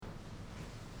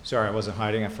Sorry, I wasn't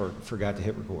hiding. I forgot to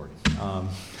hit record.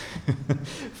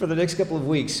 For the next couple of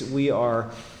weeks, we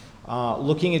are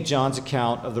looking at John's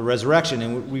account of the resurrection,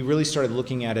 and we really started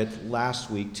looking at it last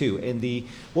week too. And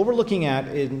what we're looking at,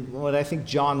 and what I think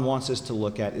John wants us to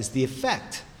look at, is the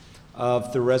effect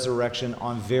of the resurrection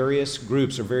on various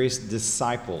groups or various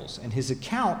disciples. And his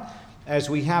account, as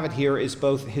we have it here, is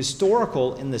both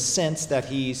historical in the sense that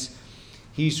he's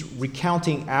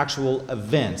recounting actual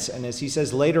events. And as he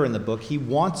says later in the book, he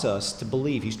wants us to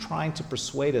believe. He's trying to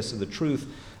persuade us of the truth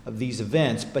of these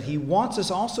events, but he wants us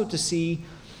also to see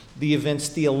the events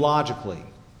theologically.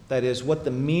 That is, what the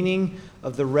meaning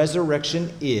of the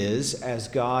resurrection is as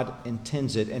God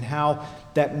intends it, and how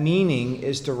that meaning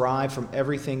is derived from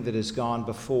everything that has gone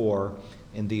before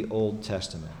in the Old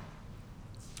Testament.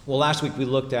 Well, last week we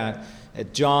looked at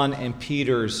John and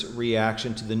Peter's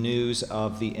reaction to the news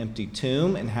of the empty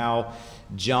tomb and how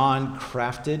John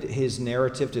crafted his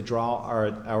narrative to draw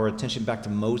our attention back to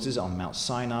Moses on Mount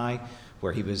Sinai,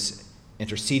 where he was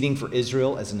interceding for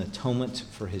Israel as an atonement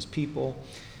for his people.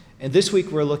 And this week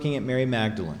we're looking at Mary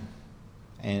Magdalene.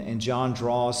 And John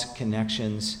draws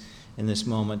connections in this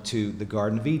moment to the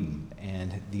Garden of Eden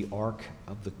and the Ark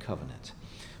of the Covenant.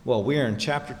 Well, we are in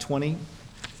chapter 20.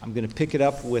 I'm going to pick it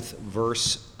up with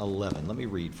verse 11. Let me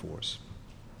read for us.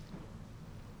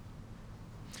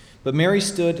 But Mary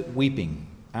stood weeping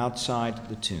outside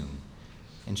the tomb,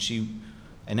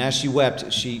 and as she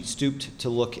wept, she stooped to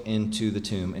look into the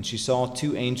tomb, and she saw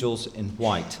two angels in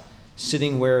white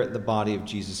sitting where the body of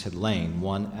Jesus had lain,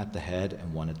 one at the head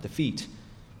and one at the feet.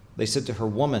 They said to her,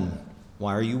 "Woman,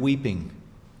 why are you weeping?"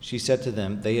 She said to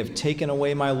them, "They have taken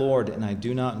away my Lord, and I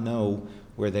do not know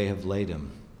where they have laid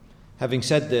him." Having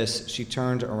said this, she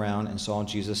turned around and saw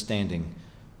Jesus standing,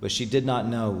 but she did not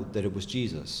know that it was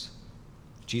Jesus.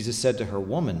 Jesus said to her,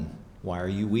 "Woman, why are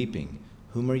you weeping?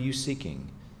 Whom are you seeking?"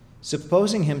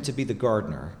 Supposing him to be the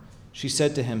gardener, she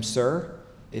said to him, "Sir,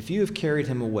 if you have carried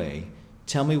him away,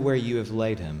 tell me where you have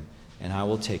laid him, and I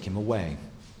will take him away."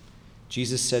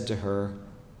 Jesus said to her,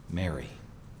 "Mary."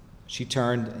 She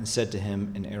turned and said to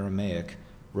him in Aramaic,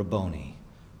 "Rabboni,"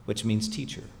 which means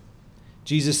teacher.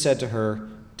 Jesus said to her,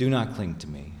 "Do not cling to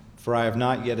me, for I have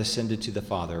not yet ascended to the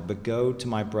Father, but go to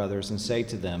my brothers and say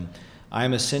to them, I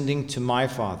am ascending to my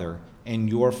Father and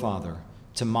your Father,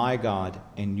 to my God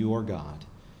and your God."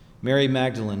 Mary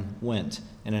Magdalene went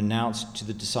and announced to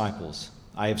the disciples,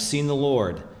 "I have seen the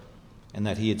Lord," and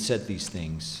that he had said these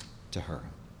things to her.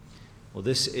 Well,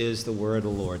 this is the word of the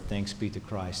Lord. Thanks be to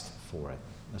Christ for it.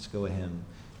 Let's go to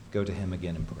him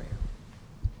again in prayer.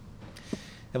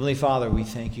 Heavenly Father, we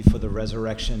thank you for the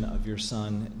resurrection of your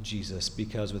Son, Jesus,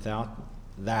 because without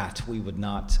that we would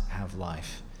not have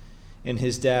life. In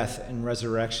his death and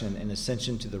resurrection and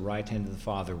ascension to the right hand of the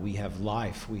Father, we have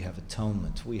life, we have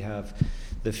atonement, we have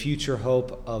the future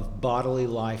hope of bodily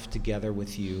life together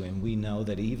with you, and we know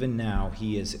that even now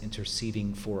he is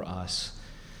interceding for us.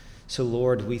 So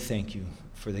Lord, we thank you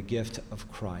for the gift of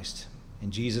Christ.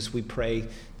 And Jesus, we pray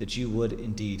that you would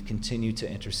indeed continue to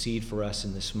intercede for us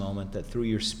in this moment, that through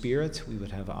your Spirit we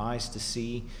would have eyes to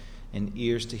see and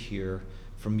ears to hear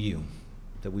from you,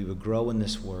 that we would grow in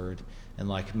this word, and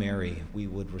like Mary, we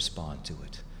would respond to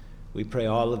it. We pray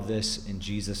all of this in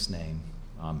Jesus' name.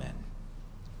 Amen.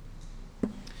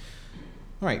 All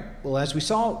right, well, as we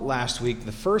saw last week,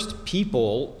 the first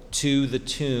people to the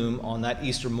tomb on that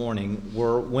Easter morning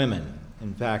were women.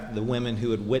 In fact, the women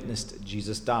who had witnessed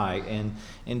Jesus die.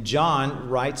 And John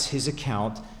writes his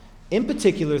account, in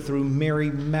particular through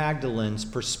Mary Magdalene's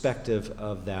perspective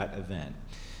of that event.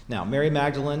 Now, Mary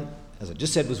Magdalene, as I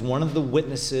just said, was one of the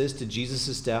witnesses to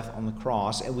Jesus' death on the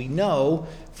cross. And we know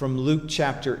from Luke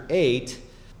chapter 8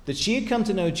 that she had come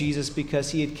to know Jesus because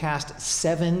he had cast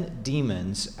 7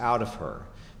 demons out of her,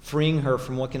 freeing her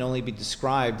from what can only be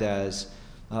described as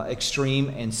extreme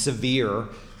and severe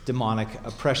demonic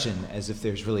oppression, as if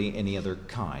there's really any other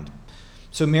kind.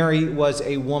 So Mary was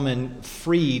a woman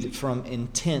freed from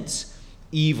intense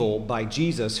evil by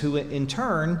Jesus, who in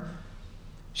turn,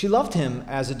 she loved him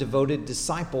as a devoted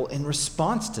disciple in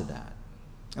response to that.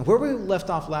 And where we left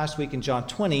off last week in John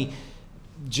 20,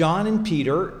 John and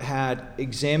Peter had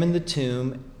examined the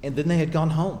tomb and then they had gone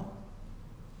home.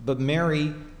 But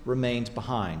Mary remained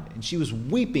behind, and she was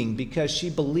weeping because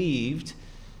she believed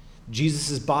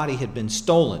Jesus' body had been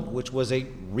stolen, which was a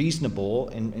reasonable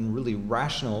and really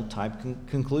rational type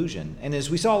conclusion. And as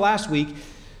we saw last week,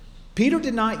 Peter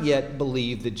did not yet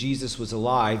believe that Jesus was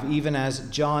alive, even as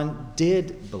John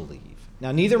did believe.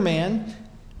 Now, neither man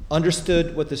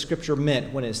understood what the scripture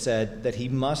meant when it said that he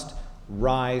must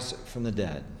rise from the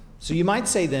dead. So you might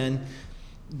say then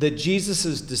that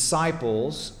Jesus'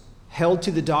 disciples held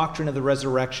to the doctrine of the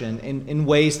resurrection in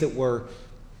ways that were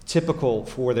typical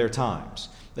for their times.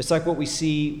 It's like what we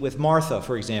see with Martha,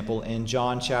 for example, in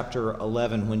John chapter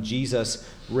 11, when Jesus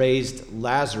raised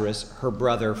Lazarus, her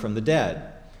brother, from the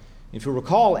dead. If you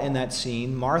recall in that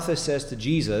scene, Martha says to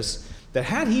Jesus that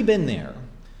had he been there,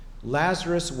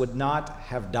 Lazarus would not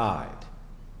have died.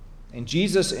 And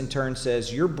Jesus in turn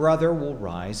says, your brother will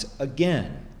rise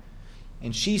again.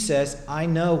 And she says, I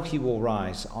know he will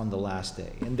rise on the last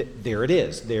day. And there it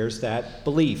is. There's that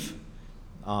belief.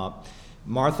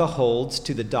 Martha holds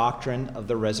to the doctrine of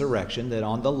the resurrection, that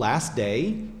on the last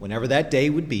day, whenever that day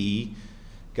would be,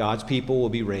 God's people will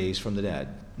be raised from the dead.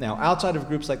 Now, outside of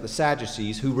groups like the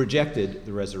Sadducees, who rejected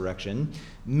the resurrection,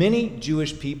 many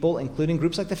Jewish people, including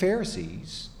groups like the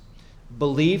Pharisees,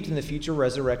 believed in the future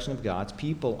resurrection of God's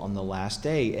people on the last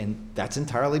day, and that's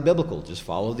entirely biblical. Just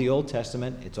follow the Old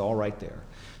Testament. It's all right there.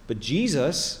 But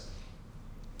Jesus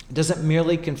doesn't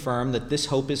merely confirm that this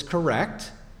hope is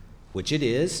correct, which it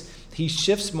is. He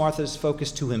shifts Martha's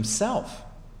focus to himself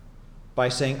by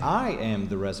saying, I am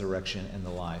the resurrection and the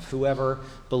life. Whoever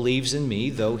believes in me,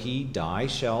 though he die,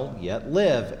 shall yet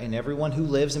live. And everyone who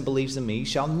lives and believes in me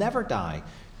shall never die.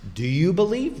 Do you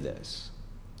believe this?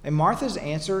 And Martha's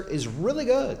answer is really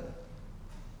good.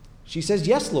 She says,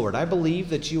 yes, Lord, I believe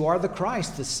that you are the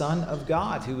Christ, the Son of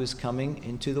God, who is coming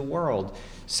into the world.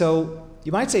 So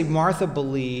you might say Martha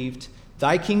believed,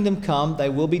 thy kingdom come, thy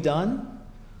will be done,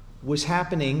 was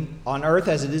happening on earth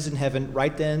as it is in heaven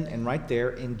right then and right there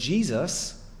in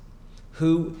Jesus,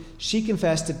 who she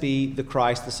confessed to be the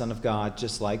Christ, the Son of God,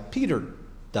 just like Peter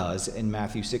does in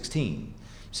Matthew 16.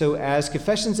 So as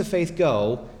confessions of faith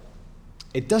go,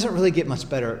 it doesn't really get much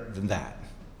better than that.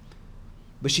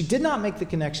 But she did not make the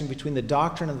connection between the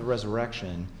doctrine of the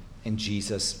resurrection and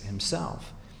Jesus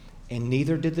himself, and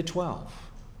neither did the 12.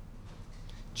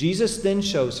 Jesus then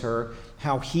shows her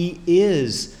how he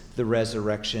is the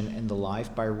resurrection and the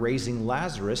life by raising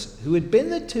Lazarus, who had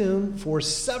been in the tomb for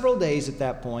several days at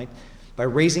that point, by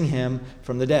raising him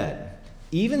from the dead.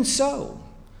 Even so,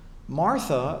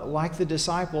 Martha, like the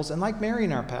disciples and like Mary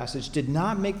in our passage, did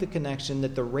not make the connection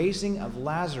that the raising of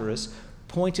Lazarus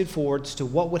pointed forwards to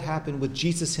what would happen with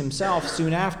Jesus himself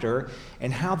soon after,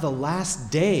 and how the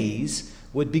last days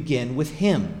would begin with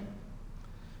him.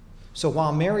 So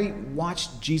while Mary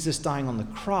watched Jesus dying on the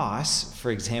cross, for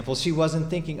example, she wasn't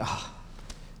thinking,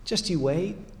 just you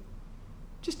wait.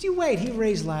 Just you wait. He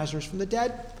raised Lazarus from the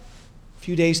dead. A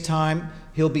few days' time,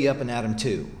 he'll be up and at him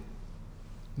too.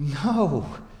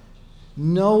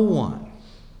 No one,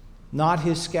 not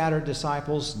his scattered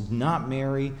disciples, not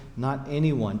Mary, not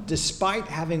anyone, despite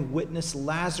having witnessed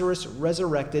Lazarus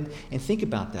resurrected, and think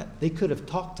about that, they could have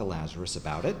talked to Lazarus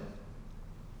about it.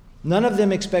 None of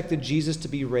them expected Jesus to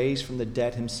be raised from the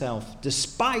dead himself,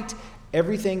 despite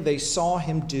everything they saw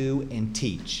him do and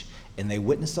teach, and they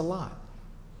witnessed a lot.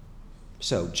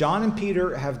 So John and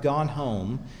Peter have gone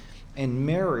home, and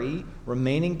Mary,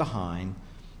 remaining behind,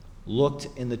 looked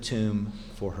in the tomb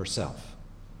for herself.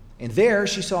 And there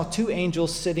she saw two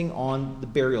angels sitting on the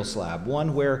burial slab,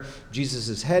 one where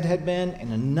Jesus' head had been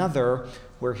and another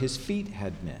where his feet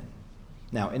had been.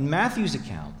 Now, in Matthew's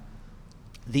account,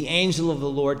 the angel of the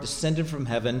Lord descended from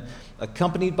heaven,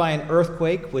 accompanied by an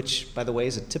earthquake, which, by the way,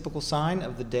 is a typical sign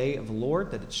of the day of the Lord,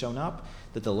 that it's shown up,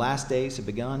 that the last days have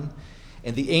begun.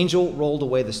 And the angel rolled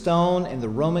away the stone, and the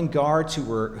Roman guards who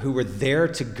were there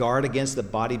to guard against the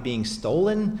body being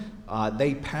stolen,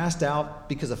 they passed out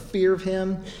because of fear of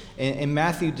him. And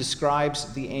Matthew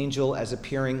describes the angel as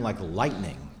appearing like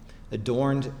lightning,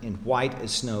 adorned in white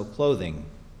as snow clothing,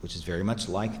 which is very much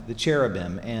like the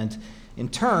cherubim. And in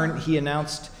turn, he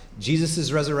announced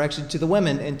Jesus' resurrection to the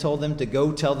women and told them to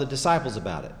go tell the disciples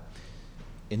about it.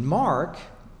 In Mark,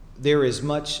 there is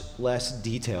much less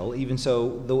detail. Even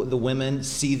so, the women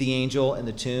see the angel in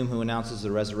the tomb who announces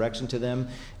the resurrection to them.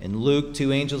 In Luke,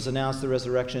 two angels announce the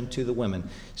resurrection to the women.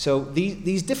 So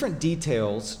these different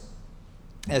details,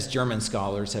 as German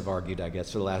scholars have argued, I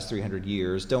guess, for the last 300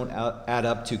 years, don't add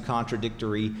up to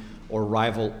contradictory or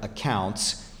rival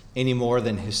accounts any more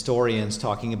than historians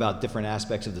talking about different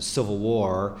aspects of the Civil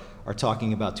War are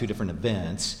talking about two different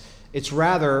events. It's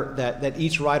rather that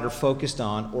each writer focused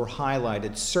on or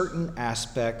highlighted certain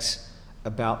aspects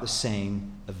about the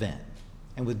same event.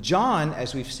 And with John,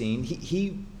 as we've seen,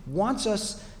 he wants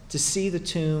us to see the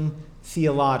tomb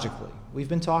theologically. We've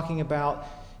been talking about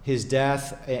his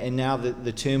death and now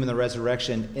the tomb and the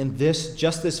resurrection in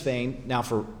just this vein now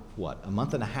for, a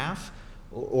month and a half?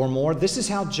 Or more. This is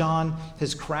how John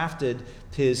has crafted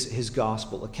his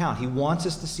gospel account. He wants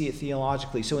us to see it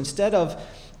theologically. So instead of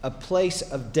a place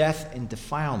of death and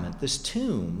defilement, this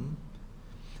tomb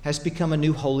has become a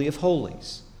new holy of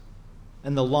holies,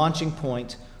 and the launching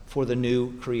point for the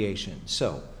new creation.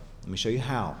 So, let me show you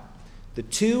how. The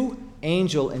two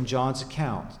angels in John's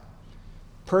account,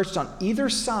 perched on either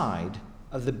side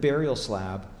of the burial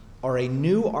slab, are a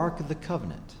new Ark of the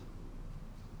Covenant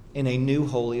in a new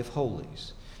Holy of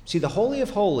Holies. See, the Holy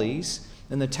of Holies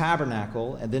in the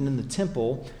tabernacle and then in the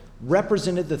temple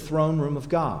represented the throne room of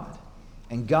God.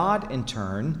 And God, in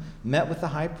turn, met with the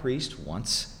high priest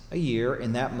once a year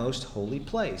in that most holy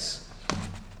place.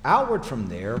 Outward from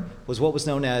there was what was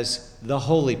known as the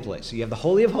holy place. So you have the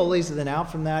Holy of Holies, and then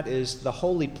out from that is the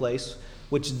holy place,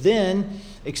 which then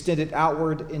extended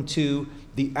outward into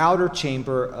the outer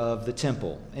chamber of the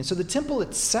temple. And so the temple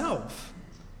itself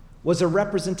was a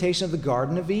representation of the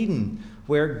Garden of Eden,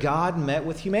 where God met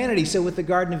with humanity. So with the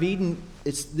Garden of Eden,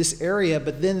 it's this area,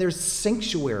 but then there's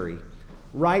sanctuary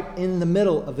right in the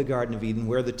middle of the Garden of Eden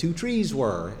where the two trees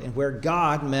were and where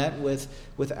God met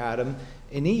with Adam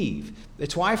and Eve.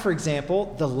 It's why, for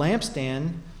example, the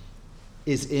lampstand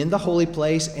is in the holy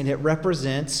place and it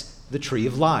represents the tree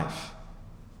of life.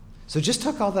 So just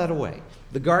tuck all that away.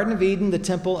 The Garden of Eden, the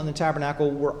temple, and the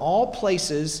tabernacle were all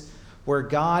places where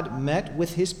God met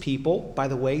with his people by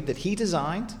the way that he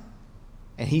designed,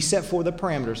 and he set forth the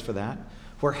parameters for that,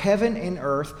 where heaven and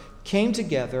earth came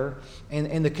together,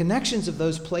 and the connections of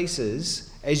those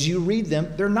places, as you read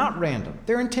them, they're not random.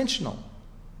 They're intentional.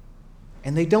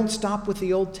 And they don't stop with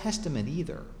the Old Testament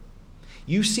either.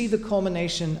 You see the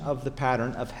culmination of the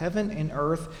pattern of heaven and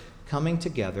earth coming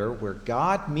together where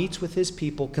God meets with his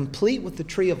people, complete with the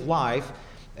tree of life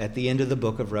at the end of the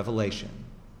book of Revelation.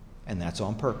 And that's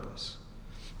on purpose.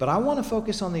 But I want to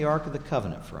focus on the Ark of the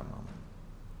Covenant for a moment.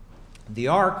 The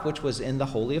Ark, which was in the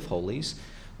Holy of Holies,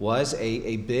 was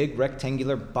a big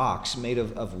rectangular box made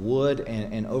of wood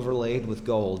and overlaid with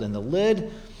gold. And the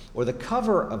lid or the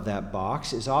cover of that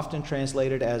box is often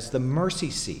translated as the mercy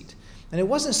seat. And it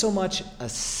wasn't so much a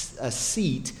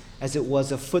seat as it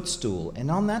was a footstool.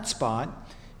 And on that spot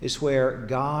is where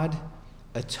God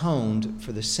atoned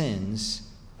for the sins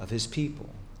of his people.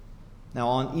 Now,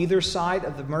 on either side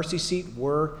of the mercy seat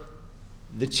were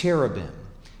the cherubim.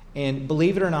 And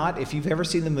believe it or not, if you've ever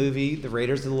seen the movie The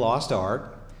Raiders of the Lost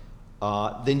Ark,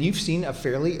 then you've seen a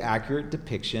fairly accurate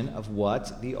depiction of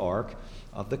what the Ark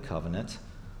of the Covenant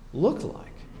looked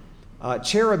like.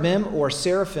 Cherubim, or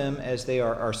seraphim as they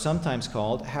are sometimes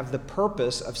called, have the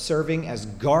purpose of serving as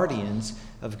guardians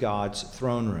of God's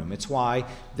throne room. It's why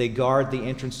they guard the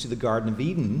entrance to the Garden of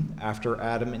Eden after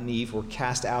Adam and Eve were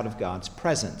cast out of God's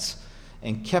presence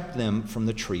and kept them from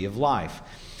the tree of life.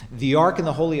 The Ark in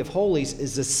the Holy of Holies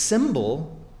is a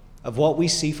symbol of what we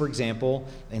see, for example,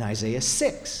 in Isaiah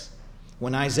 6.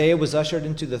 When Isaiah was ushered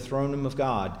into the throne room of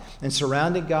God, and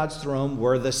surrounding God's throne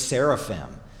were the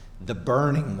seraphim, the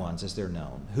burning ones as they're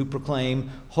known, who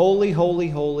proclaim, "Holy, holy,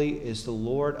 holy is the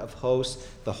Lord of hosts.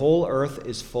 The whole earth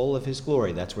is full of his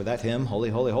glory." That's where that hymn, "Holy,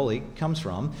 holy, holy," comes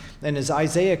from. And as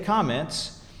Isaiah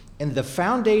comments, "And the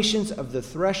foundations of the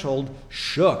threshold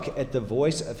shook at the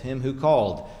voice of him who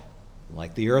called,"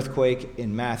 like the earthquake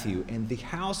in Matthew, "and the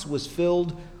house was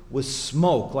filled with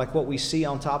smoke," like what we see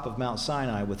on top of Mount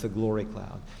Sinai with the glory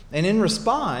cloud. And in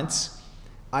response,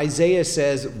 Isaiah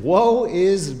says, "Woe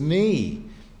is me,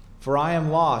 for I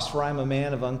am lost, for I am a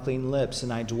man of unclean lips,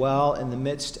 and I dwell in the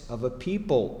midst of a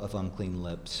people of unclean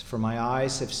lips, for my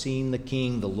eyes have seen the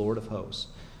King, the Lord of hosts."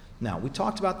 Now, we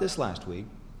talked about this last week.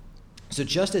 So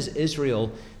just as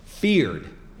Israel feared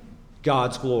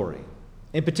God's glory,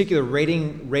 in particular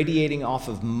radiating off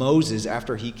of Moses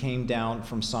after he came down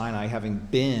from Sinai, having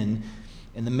been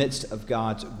in the midst of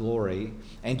God's glory,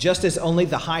 and just as only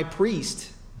the high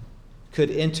priest could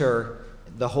enter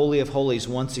the Holy of Holies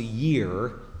once a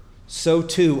year, so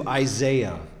too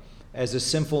Isaiah, as a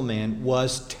sinful man,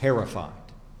 was terrified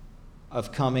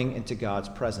of coming into God's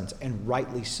presence, and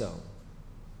rightly so.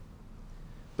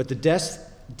 But the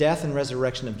death and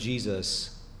resurrection of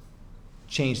Jesus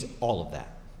changed all of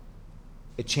that.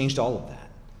 It changed all of that.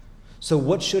 So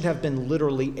what should have been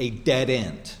literally a dead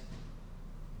end,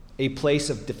 a place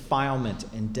of defilement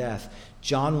and death,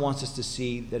 John wants us to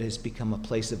see that it has become a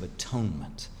place of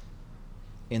atonement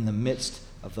in the midst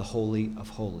of the Holy of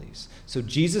Holies. So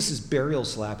Jesus' burial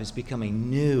slab has become a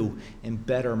new and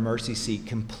better mercy seat,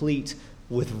 complete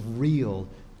with real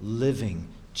living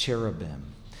cherubim.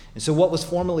 And so what was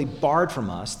formerly barred from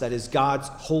us, that is God's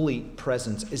holy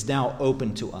presence, is now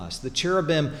open to us. The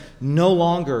cherubim no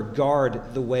longer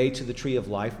guard the way to the tree of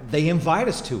life. They invite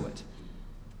us to it.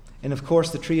 And of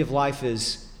course, the tree of life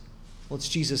is, well, it's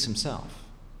Jesus himself.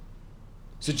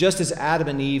 So just as Adam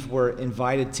and Eve were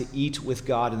invited to eat with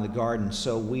God in the garden,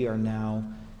 so we are now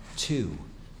too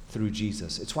through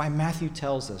Jesus. It's why Matthew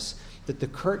tells us that the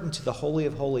curtain to the Holy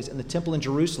of Holies in the temple in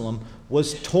Jerusalem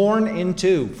was torn in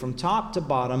two from top to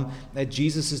bottom at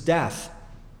Jesus' death.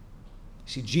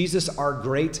 See, Jesus, our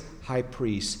great high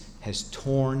priest, has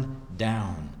torn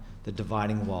down the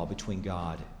dividing wall between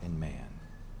God and man.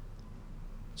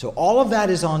 So all of that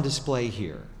is on display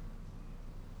here.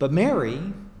 But Mary,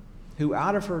 who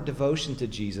out of her devotion to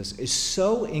Jesus is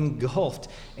so engulfed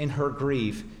in her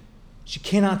grief, she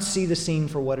cannot see the scene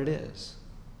for what it is.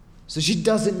 So she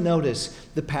doesn't notice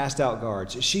the passed out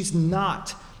guards. She's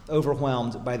not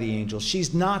overwhelmed by the angel.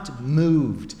 She's not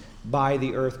moved by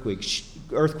the earthquake.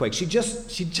 She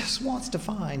just wants to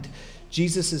find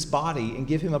Jesus' body and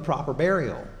give him a proper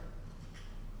burial.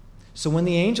 So when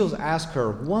the angels ask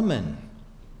her, "Woman,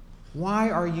 why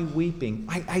are you weeping?"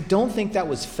 I don't think that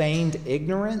was feigned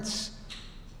ignorance.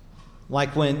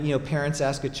 Like when, parents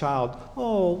ask a child,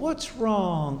 "Oh, what's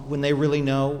wrong?" when they really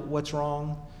know what's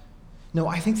wrong. No,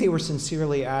 I think they were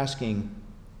sincerely asking,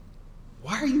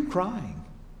 "Why are you crying?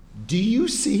 Do you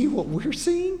see what we're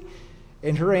seeing?"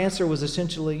 And her answer was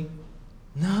essentially,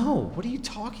 "No, what are you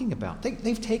talking about?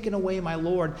 They've taken away my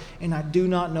Lord, and I do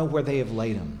not know where they have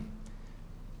laid him."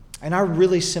 And I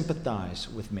really sympathize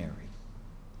with Mary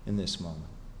in this moment.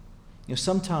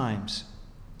 Sometimes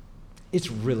it's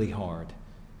really hard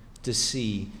to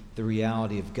see the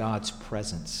reality of God's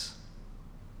presence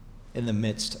in the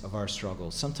midst of our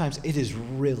struggles. Sometimes it is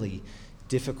really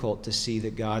difficult to see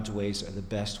that God's ways are the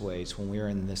best ways when we're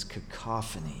in this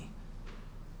cacophony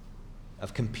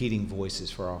of competing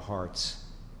voices for our hearts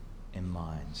and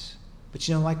minds. But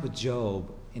like with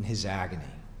Job in his agony,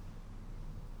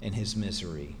 in his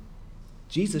misery,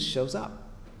 Jesus shows up.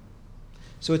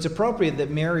 So it's appropriate that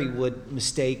Mary would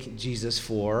mistake Jesus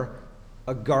for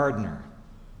a gardener.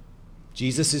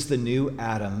 Jesus is the new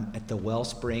Adam at the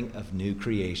wellspring of new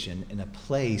creation in a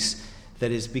place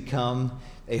that has become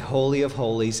a holy of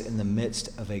holies in the midst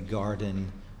of a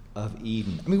garden of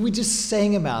Eden. We just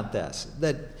sang about this,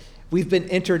 that we've been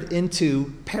entered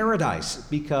into paradise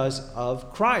because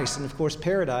of Christ. And of course,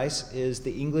 paradise is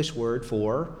the English word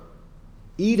for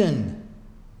Eden.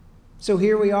 So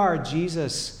here we are.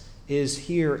 Jesus is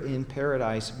here in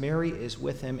paradise. Mary is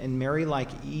with him, and Mary, like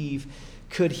Eve,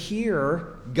 could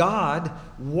hear God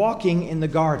walking in the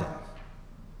garden,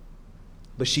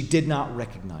 but she did not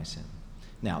recognize him.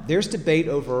 Now, there's debate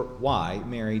over why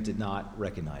Mary did not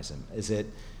recognize him. Is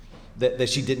it that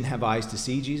she didn't have eyes to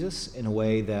see Jesus in a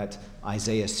way that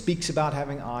Isaiah speaks about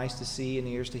having eyes to see and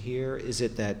ears to hear? Is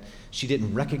it that she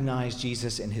didn't recognize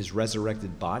Jesus in his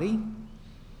resurrected body?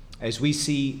 As we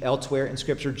see elsewhere in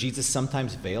Scripture, Jesus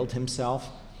sometimes veiled himself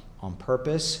on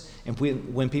purpose. And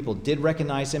when people did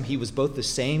recognize him, he was both the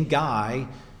same guy,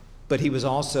 but he was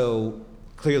also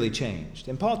clearly changed.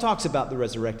 And Paul talks about the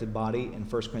resurrected body in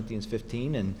 1 Corinthians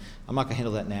 15, and I'm not going to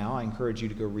handle that now. I encourage you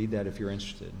to go read that if you're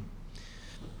interested.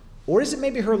 Or is it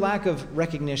maybe her lack of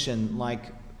recognition,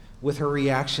 like with her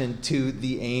reaction to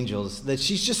the angels, that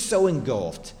she's just so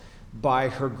engulfed by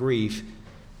her grief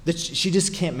that she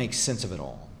just can't make sense of it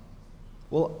all?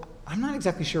 Well, I'm not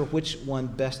exactly sure which one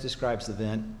best describes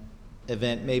the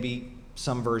event, maybe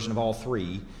some version of all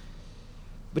three.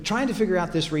 But trying to figure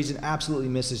out this reason absolutely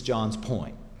misses John's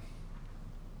point.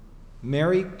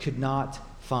 Mary could not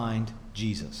find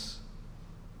Jesus.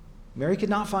 Mary could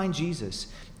not find Jesus,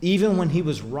 even when he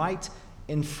was right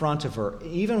in front of her,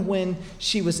 even when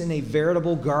she was in a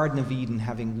veritable Garden of Eden,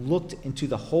 having looked into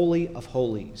the Holy of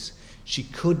Holies. She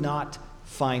could not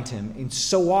find him. And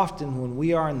so often when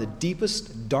we are in the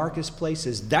deepest, darkest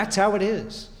places, that's how it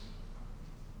is.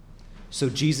 So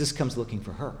Jesus comes looking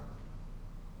for her.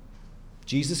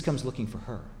 Jesus comes looking for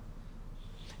her.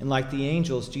 And like the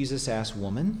angels, Jesus asks,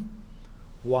 "Woman,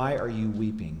 why are you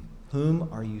weeping? Whom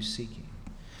are you seeking?"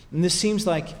 And this seems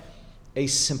like a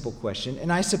simple question,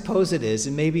 and I suppose it is,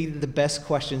 and maybe the best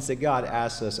questions that God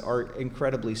asks us are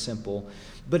incredibly simple,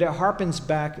 but it harpens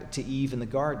back to Eve in the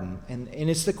garden, and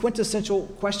it's the quintessential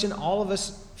question all of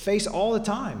us face all the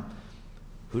time.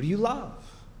 Who do you love?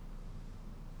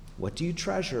 What do you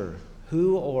treasure?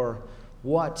 Who or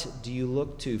what do you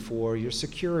look to for your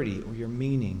security or your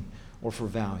meaning or for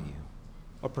value?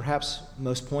 Or perhaps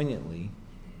most poignantly,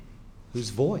 whose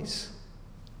voice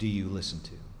do you listen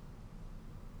to?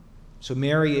 So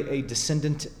Mary, a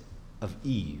descendant of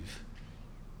Eve,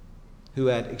 who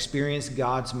had experienced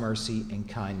God's mercy and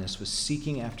kindness, was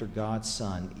seeking after God's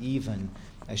Son, even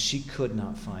as she could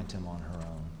not find him on her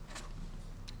own.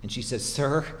 And she says,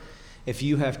 "Sir, if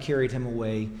you have carried him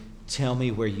away, tell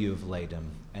me where you have laid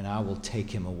him, and I will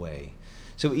take him away."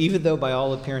 So even though by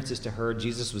all appearances to her,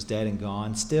 Jesus was dead and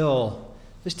gone, still,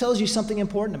 this tells you something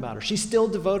important about her. She's still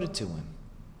devoted to him.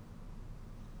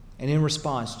 And in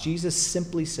response, Jesus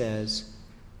simply says,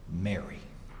 Mary.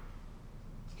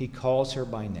 He calls her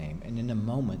by name, and in a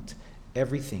moment,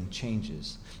 everything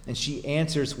changes. And she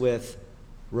answers with,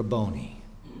 Rabboni.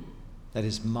 That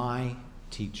is my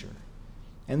teacher.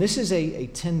 And this is a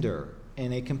tender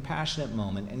and a compassionate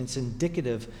moment, and it's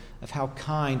indicative of how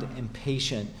kind and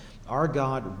patient our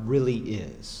God really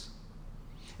is.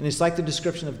 And it's like the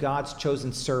description of God's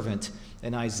chosen servant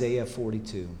in Isaiah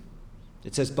 42.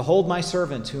 It says, Behold my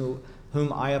servant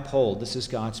whom I uphold. This is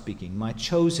God speaking. My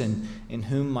chosen in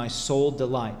whom my soul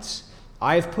delights.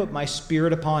 I have put my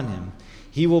spirit upon him.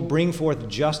 He will bring forth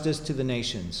justice to the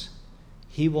nations.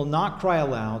 He will not cry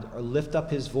aloud or lift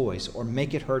up his voice or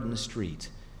make it heard in the street.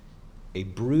 A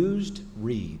bruised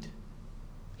reed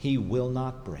he will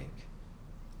not break,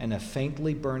 and a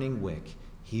faintly burning wick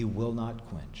he will not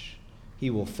quench. He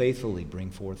will faithfully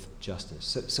bring forth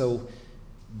justice. So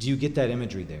do you get that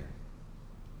imagery there?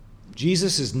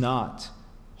 Jesus is not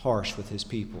harsh with his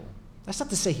people. That's not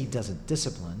to say he doesn't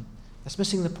discipline. That's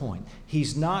missing the point.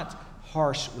 He's not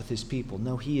harsh with his people.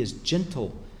 No, he is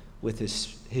gentle with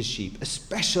his sheep,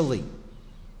 especially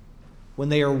when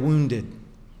they are wounded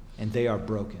and they are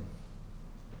broken.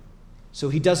 So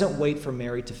he doesn't wait for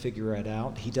Mary to figure it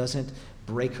out. He doesn't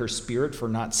break her spirit for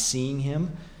not seeing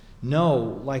him.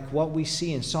 No, like what we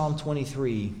see in Psalm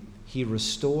 23, he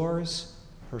restores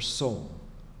her soul.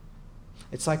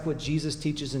 It's like what Jesus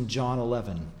teaches in John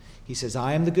 11. He says,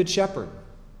 I am the good shepherd.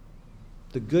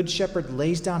 The good shepherd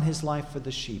lays down his life for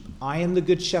the sheep. I am the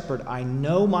good shepherd. I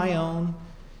know my own,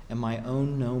 and my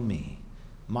own know me.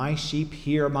 My sheep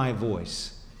hear my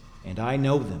voice, and I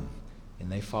know them,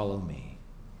 and they follow me.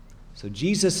 So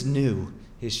Jesus knew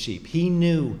his sheep. He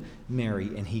knew Mary,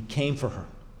 and he came for her.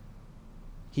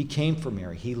 He came for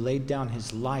Mary. He laid down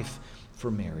his life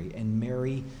for Mary, and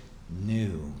Mary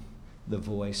knew the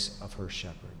voice of her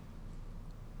shepherd.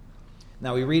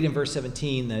 Now we read in verse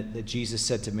 17 that Jesus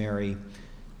said to Mary,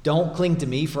 Don't cling to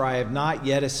me, for I have not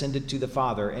yet ascended to the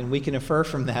Father. And we can infer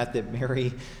from that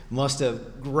Mary must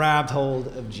have grabbed hold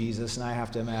of Jesus, and I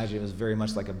have to imagine it was very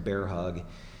much like a bear hug.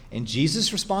 And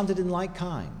Jesus responded in like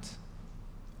kind.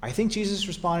 I think Jesus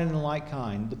responded in like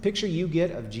kind. The picture you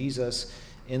get of Jesus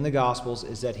in the Gospels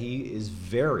is that he is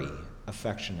very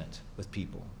affectionate with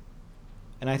people.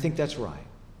 And I think that's right.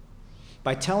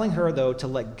 By telling her, though, to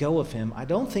let go of him, I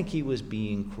don't think he was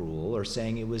being cruel or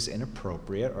saying it was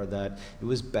inappropriate or that it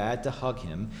was bad to hug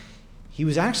him. He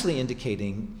was actually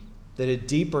indicating that a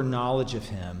deeper knowledge of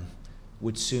him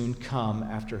would soon come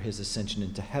after his ascension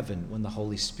into heaven when the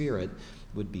Holy Spirit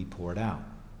would be poured out.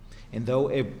 And though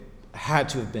it had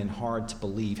to have been hard to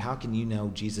believe, how can you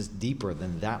know Jesus deeper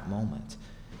than that moment?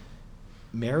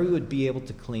 Mary would be able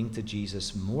to cling to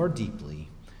Jesus more deeply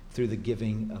through the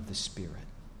giving of the Spirit.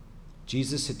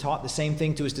 Jesus had taught the same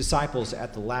thing to his disciples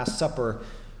at the Last Supper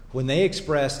when they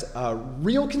expressed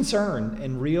real concern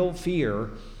and real fear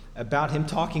about him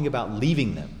talking about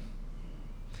leaving them.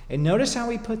 And notice how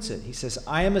he puts it. He says,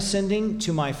 I am ascending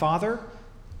to my Father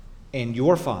and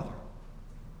your Father,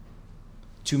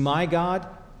 to my God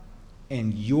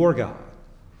and your God.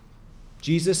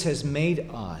 Jesus has made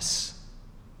us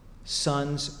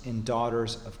sons and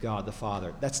daughters of God the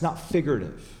Father. That's not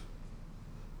figurative.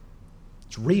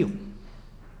 It's real.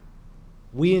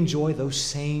 We enjoy those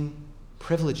same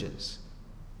privileges.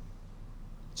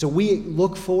 So we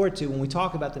look forward to, when we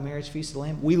talk about the marriage feast of the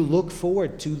Lamb, we look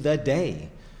forward to the day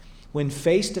when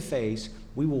face to face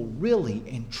we will really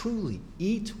and truly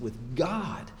eat with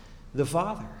God the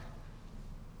Father.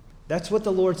 That's what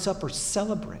the Lord's Supper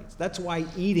celebrates. That's why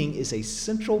eating is a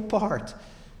central part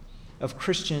of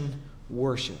Christian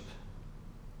worship.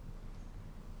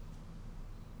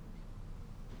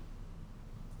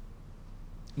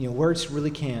 You know, words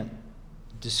really can't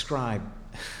describe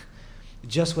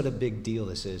just what a big deal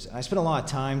this is. I spent a lot of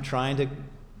time trying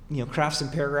to, craft some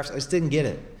paragraphs. I just didn't get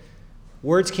it.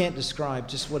 Words can't describe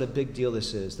just what a big deal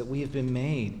this is, that we have been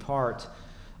made part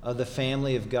of the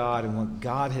family of God and what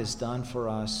God has done for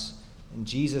us in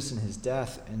Jesus and his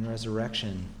death and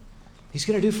resurrection. He's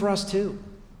going to do for us too.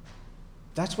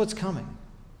 That's what's coming.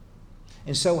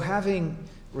 And so, having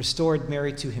restored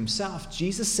Mary to himself,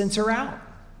 Jesus sends her out.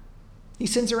 He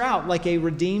sends her out like a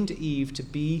redeemed Eve to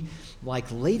be like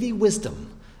Lady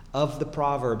Wisdom of the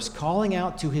Proverbs, calling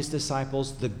out to his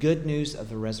disciples the good news of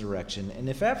the resurrection. And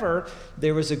if ever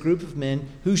there was a group of men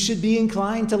who should be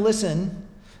inclined to listen,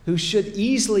 who should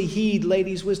easily heed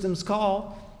Lady Wisdom's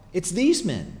call, it's these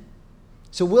men.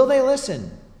 So will they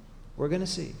listen? We're going to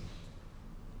see.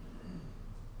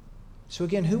 So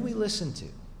again, who we listen to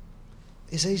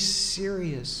is a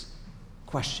serious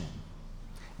question.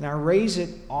 And I raise it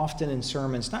often in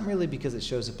sermons, not merely because it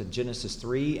shows up in Genesis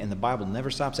 3 and the Bible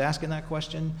never stops asking that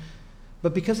question,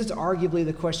 but because it's arguably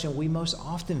the question we most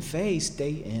often face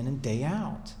day in and day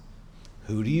out.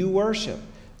 Who do you worship?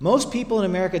 Most people in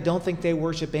America don't think they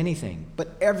worship anything,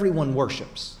 but everyone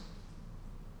worships.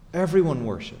 Everyone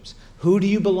worships. Who do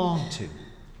you belong to?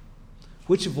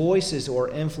 Which voices or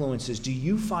influences do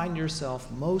you find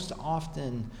yourself most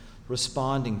often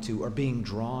responding to or being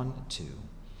drawn to?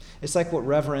 It's like what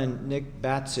Reverend Nick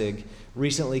Batzig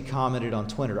recently commented on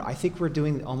Twitter. I think we're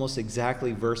doing almost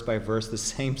exactly verse by verse the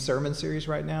same sermon series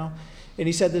right now. And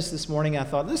he said this morning. I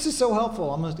thought, this is so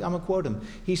helpful. I'm going to quote him.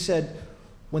 He said,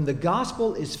 when the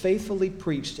gospel is faithfully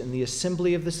preached in the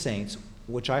assembly of the saints,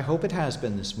 which I hope it has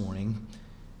been this morning,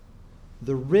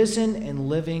 the risen and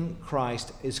living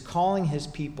Christ is calling his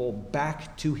people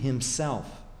back to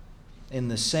himself in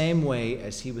the same way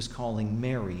as he was calling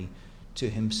Mary to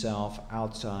himself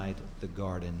outside the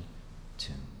garden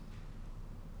tomb.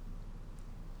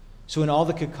 So in all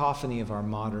the cacophony of our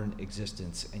modern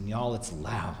existence, and y'all, it's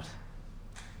loud,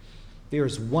 there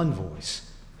is one voice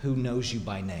who knows you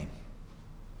by name.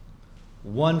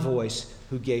 One voice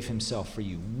who gave himself for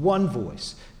you. One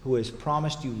voice who has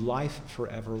promised you life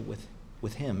forever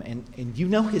with him. And you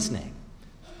know his name.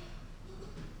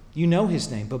 You know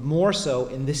his name, but more so,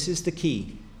 and this is the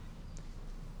key,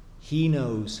 he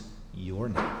knows your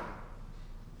name.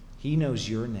 He knows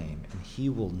your name, and he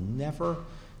will never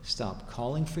stop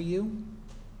calling for you,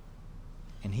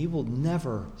 and he will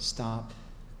never stop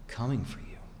coming for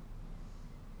you.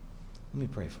 Let me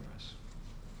pray for us.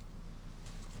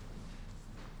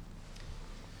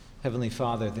 Heavenly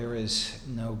Father, there is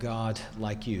no God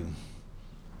like you,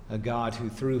 a God who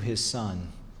through his Son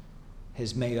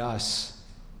has made us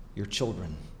your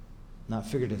children, not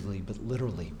figuratively, but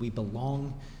literally. We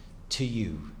belong to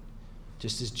you,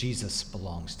 just as Jesus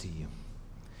belongs to you.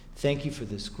 Thank you for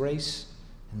this grace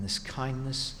and this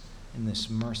kindness and this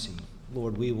mercy.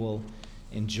 Lord, we will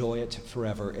enjoy it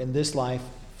forever. In this life,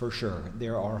 for sure,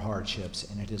 there are hardships,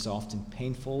 and it is often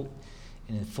painful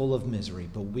and full of misery,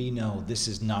 but we know this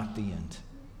is not the end.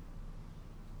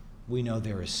 We know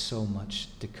there is so much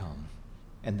to come,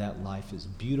 and that life is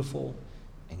beautiful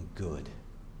and good.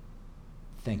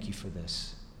 Thank you for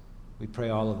this. We pray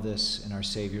all of this in our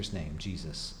Savior's name,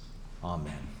 Jesus.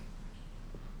 Amen.